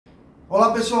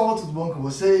Olá pessoal, tudo bom com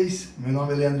vocês? Meu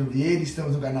nome é Leandro Vieira,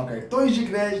 estamos no canal Cartões de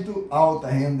Crédito, Alta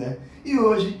Renda e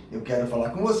hoje eu quero falar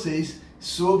com vocês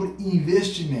sobre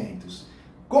investimentos.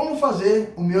 Como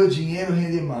fazer o meu dinheiro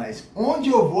render mais? Onde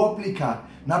eu vou aplicar?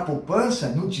 Na poupança,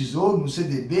 no tesouro, no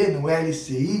CDB, no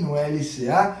LCI, no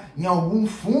LCA, em algum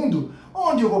fundo?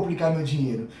 Onde eu vou aplicar meu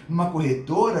dinheiro? Numa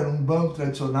corretora, num banco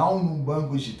tradicional, num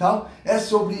banco digital? É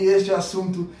sobre este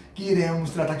assunto que iremos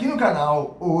tratar aqui no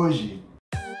canal hoje.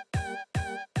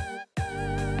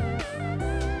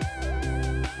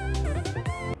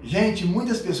 Gente,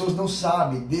 muitas pessoas não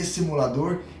sabem desse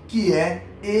simulador que é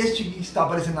este que está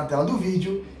aparecendo na tela do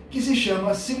vídeo, que se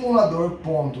chama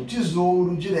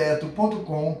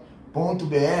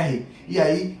simulador.tesourodireto.com.br, e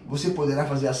aí você poderá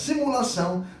fazer a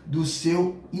simulação do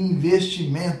seu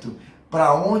investimento,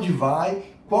 para onde vai,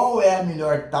 qual é a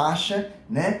melhor taxa,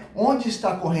 né? Onde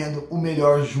está correndo o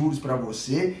melhor juros para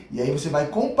você, e aí você vai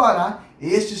comparar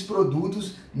estes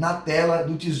produtos na tela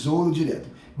do Tesouro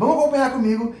Direto. Vamos acompanhar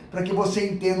comigo para que você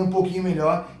entenda um pouquinho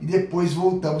melhor e depois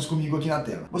voltamos comigo aqui na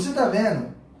tela. Você está vendo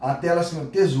a tela assim,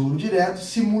 Tesouro Direto,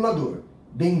 Simulador.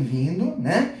 Bem-vindo,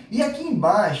 né? E aqui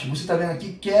embaixo, você está vendo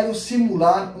aqui, quero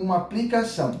simular uma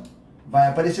aplicação. Vai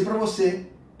aparecer para você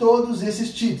todos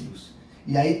esses títulos.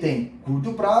 E aí tem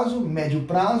curto prazo, médio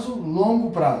prazo,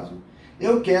 longo prazo.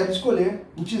 Eu quero escolher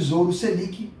o Tesouro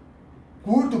Selic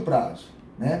curto prazo,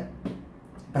 né?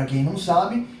 Para quem não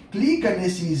sabe, clica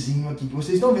nesse izinho aqui que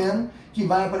vocês estão vendo, que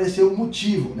vai aparecer o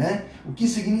motivo, né? O que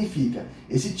significa?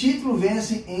 Esse título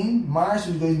vence em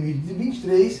março de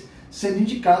 2023, sendo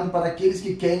indicado para aqueles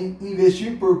que querem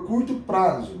investir por curto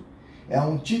prazo. É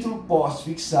um título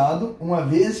pós-fixado, uma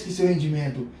vez que seu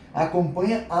rendimento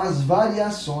acompanha as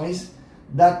variações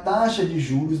da taxa de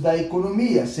juros da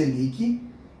economia Selic.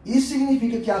 Isso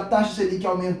significa que a taxa Selic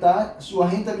aumentar, sua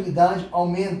rentabilidade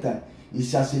aumenta. E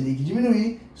se a Selic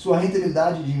diminuir, sua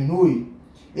rentabilidade diminui.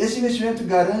 Esse investimento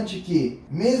garante que,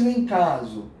 mesmo em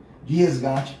caso de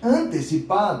resgate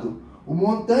antecipado, o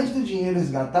montante do dinheiro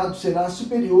resgatado será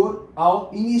superior ao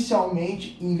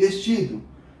inicialmente investido.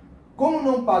 Como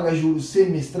não paga juros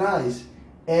semestrais,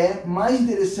 é mais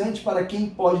interessante para quem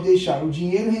pode deixar o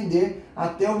dinheiro render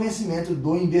até o vencimento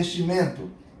do investimento,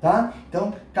 tá?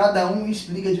 Então, cada um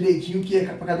explica direitinho o que é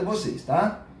para cada vocês,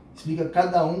 tá? Explica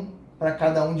cada um para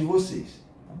cada um de vocês,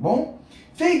 tá bom?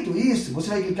 Feito isso, você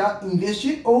vai clicar em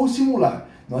Investir ou Simular.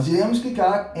 Nós iremos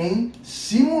clicar em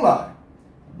Simular,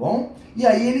 tá bom? E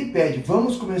aí ele pede,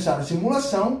 vamos começar a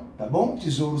simulação, tá bom?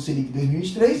 Tesouro Selic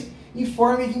 2023,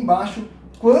 informe aqui embaixo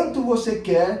quanto você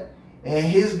quer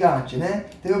resgate, né?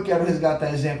 Então eu quero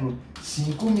resgatar, exemplo,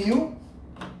 5 mil,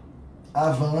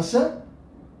 avança,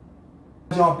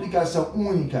 fazer uma aplicação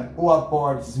única ou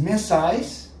aportes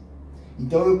mensais.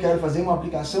 Então eu quero fazer uma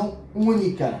aplicação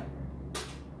única.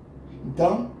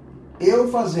 Então, eu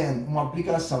fazendo uma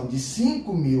aplicação de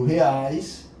 5 mil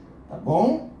reais, tá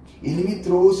bom? Ele me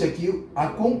trouxe aqui a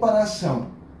comparação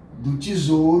do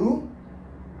tesouro,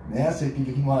 né? Você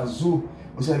clica aqui no azul,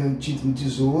 você vai ver o título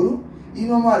Tesouro, e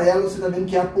no amarelo você está vendo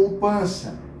que é a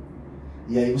poupança.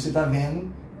 E aí você está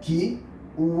vendo que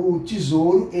o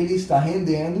tesouro ele está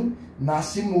rendendo na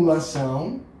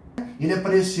simulação. Ele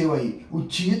apareceu aí, o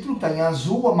título está em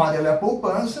azul, o amarelo é a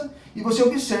poupança, e você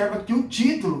observa que o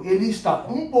título ele está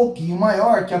um pouquinho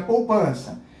maior que a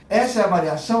poupança. Essa é a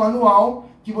variação anual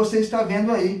que você está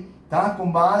vendo aí, tá?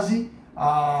 Com base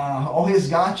ao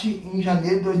resgate em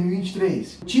janeiro de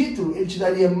 2023. O título ele te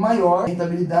daria maior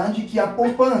rentabilidade que a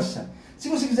poupança. Se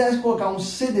você quisesse colocar um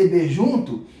CDB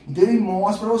junto, então ele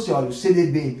mostra para você, olha, o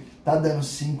CDB está dando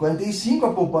 5,45,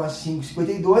 a poupança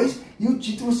 5,52 e o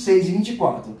título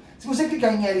 6,24. Se você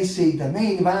clicar em LCI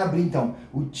também, ele vai abrir então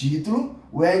o título,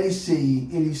 o LCI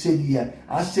ele seria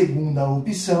a segunda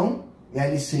opção,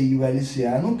 LCI e o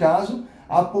LCA no caso,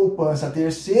 a poupança a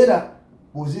terceira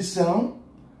posição,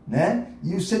 né?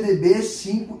 E o CDB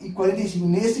 5,45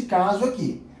 nesse caso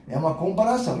aqui, é uma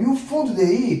comparação. E o fundo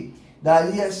DI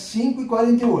daria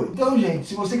 5,48. Então, gente,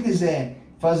 se você quiser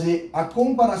fazer a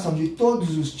comparação de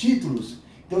todos os títulos,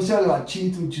 então você olha lá,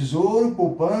 título, tesouro,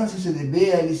 poupança,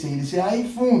 CDB, LCI, LCA e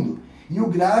fundo. E o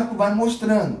gráfico vai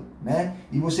mostrando, né?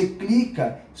 E você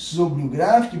clica sobre o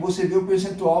gráfico e você vê o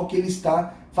percentual que ele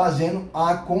está fazendo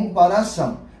a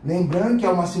comparação. Lembrando que é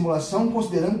uma simulação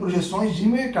considerando projeções de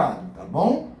mercado, tá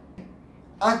bom?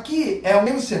 Aqui é o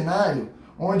mesmo cenário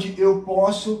onde eu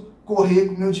posso correr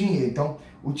com o meu dinheiro. Então,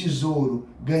 o tesouro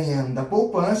ganhando da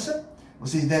poupança.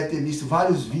 Vocês devem ter visto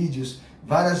vários vídeos,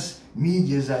 várias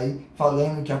mídias aí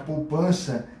falando que a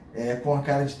poupança é com a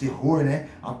cara de terror, né?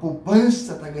 A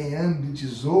poupança está ganhando do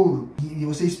tesouro. E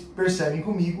vocês percebem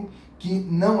comigo que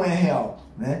não é real,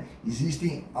 né?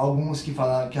 Existem alguns que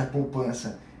falaram que a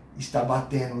poupança está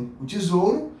batendo o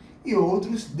tesouro e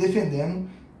outros defendendo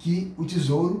que o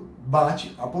tesouro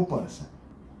bate a poupança.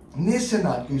 Nesse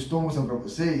cenário que eu estou mostrando para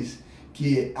vocês,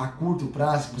 que a curto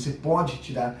prazo você pode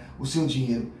tirar o seu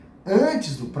dinheiro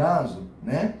antes do prazo,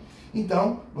 né?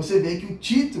 Então você vê que o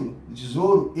título do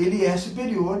tesouro ele é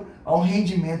superior ao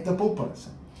rendimento da poupança.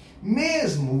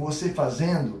 Mesmo você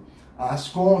fazendo as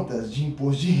contas de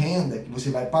imposto de renda que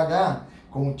você vai pagar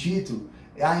com o título,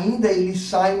 ainda ele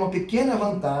sai uma pequena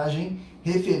vantagem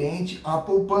referente à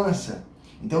poupança.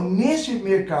 Então, nesse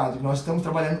mercado que nós estamos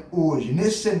trabalhando hoje,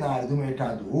 nesse cenário do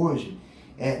mercado hoje,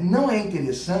 não é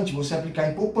interessante você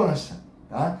aplicar em poupança,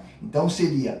 tá? Então,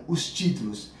 seria os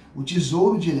títulos, o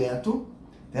Tesouro Direto,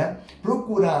 né?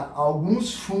 Procurar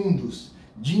alguns fundos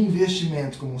de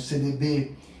investimento, como o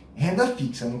CDB, Renda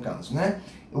Fixa no caso, né?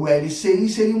 O LCI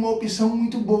seria uma opção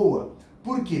muito boa.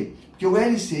 Por quê? Porque o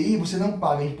LCI você não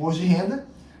paga imposto de renda,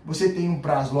 você tem um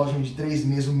prazo, lógico, de 3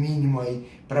 meses o mínimo aí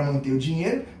para manter o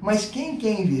dinheiro, mas quem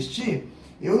quer investir,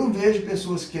 eu não vejo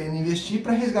pessoas querendo investir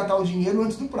para resgatar o dinheiro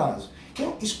antes do prazo.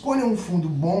 Então, escolha um fundo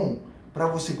bom para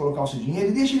você colocar o seu dinheiro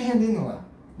e deixe ele rendendo lá,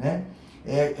 né?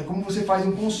 É como você faz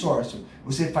um consórcio.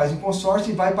 Você faz um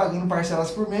consórcio e vai pagando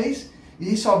parcelas por mês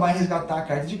e só vai resgatar a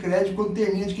carta de crédito quando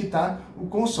termina de quitar o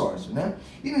consórcio, né?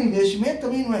 E no investimento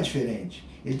também não é diferente.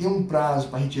 Ele tem um prazo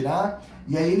para retirar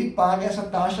e aí ele paga essa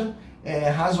taxa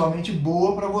razoavelmente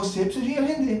boa para você, para o seu dinheiro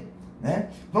render, né?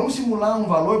 Vamos simular um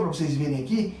valor para vocês verem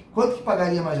aqui, quanto que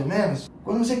pagaria mais ou menos?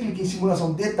 Quando você clica em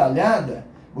simulação detalhada,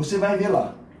 você vai ver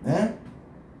lá, né?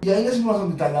 E aí na simulação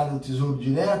detalhada do Tesouro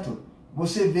Direto,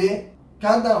 você vê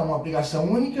uma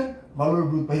aplicação única, valor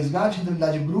bruto para resgate,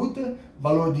 rentabilidade bruta,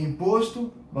 valor de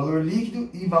imposto, valor líquido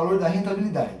e valor da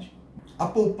rentabilidade. A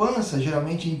poupança,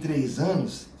 geralmente em 3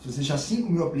 anos, se você deixar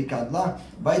 5 mil aplicado lá,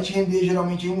 vai te render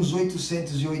geralmente uns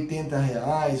R$880,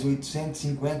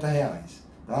 R$850,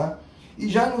 tá? E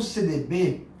já no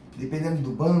CDB, dependendo do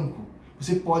banco,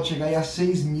 você pode chegar aí a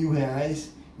R$6.000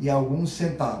 e alguns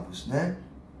centavos, né?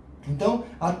 Então,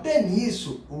 até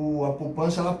nisso, a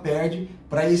poupança ela perde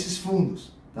para esses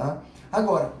fundos, tá?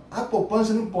 Agora, a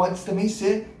poupança não pode também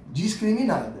ser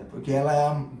discriminada, porque ela é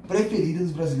a preferida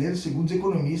dos brasileiros, segundo os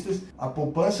economistas. A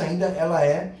poupança ainda ela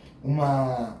é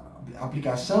uma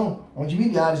aplicação onde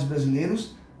milhares de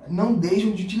brasileiros não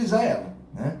deixam de utilizar ela,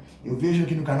 né? Eu vejo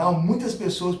aqui no canal muitas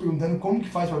pessoas perguntando como que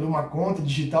faz para abrir uma conta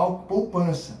digital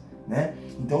poupança, né?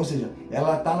 Então, ou seja,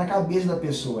 ela está na cabeça da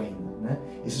pessoa ainda, né?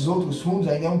 Esses outros fundos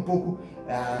ainda é um pouco,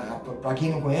 para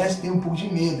quem não conhece, tem um pouco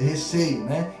de medo, receio,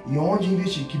 né? E onde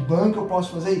investir? Que banco eu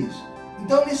posso fazer isso?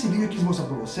 Então, nesse vídeo eu quis mostrar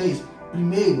para vocês,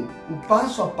 primeiro, o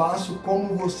passo a passo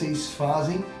como vocês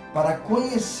fazem para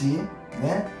conhecer,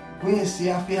 né? Conhecer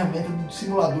a ferramenta do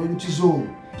simulador do tesouro.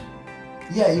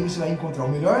 E aí você vai encontrar o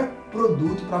melhor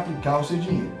produto para aplicar o seu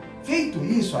dinheiro. Feito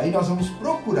isso, aí nós vamos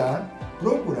procurar,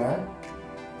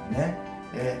 né?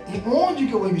 Onde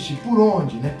que eu vou investir? Por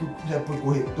onde? Né? Se é por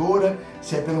corretora,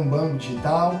 se é pelo banco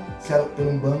digital, se é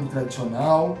pelo banco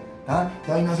tradicional, tá?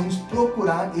 Então aí nós vamos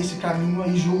procurar esse caminho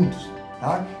aí juntos,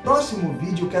 tá? Próximo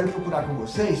vídeo eu quero procurar com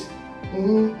vocês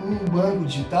um banco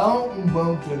digital, um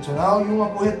banco tradicional e uma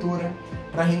corretora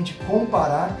para a gente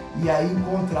comparar e aí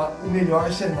encontrar o melhor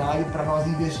cenário para nós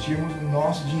investirmos o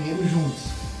nosso dinheiro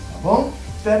juntos, tá bom?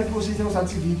 Espero que vocês tenham gostado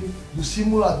desse vídeo do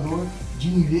simulador de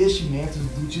investimentos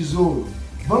do Tesouro.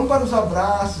 Vamos para os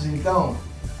abraços então.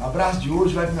 Abraço de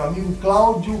hoje vai para o meu amigo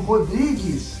Cláudio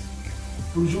Rodrigues,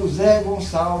 para o José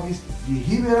Gonçalves de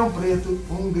Ribeirão Preto,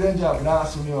 um grande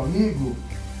abraço meu amigo.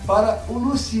 Para o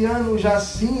Luciano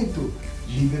Jacinto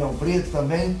de Ribeirão Preto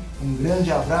também, um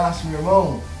grande abraço meu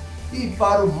irmão. E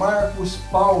para o Marcos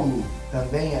Paulo,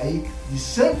 também aí de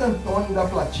Santo Antônio da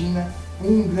Platina,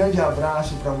 um grande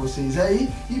abraço para vocês aí.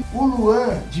 E o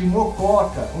Luan de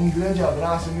Mococa, um grande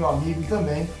abraço meu amigo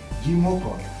também de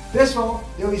Mococa. Pessoal,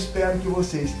 eu espero que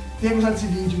vocês tenham gostado desse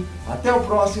vídeo. Até o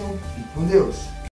próximo e com Deus!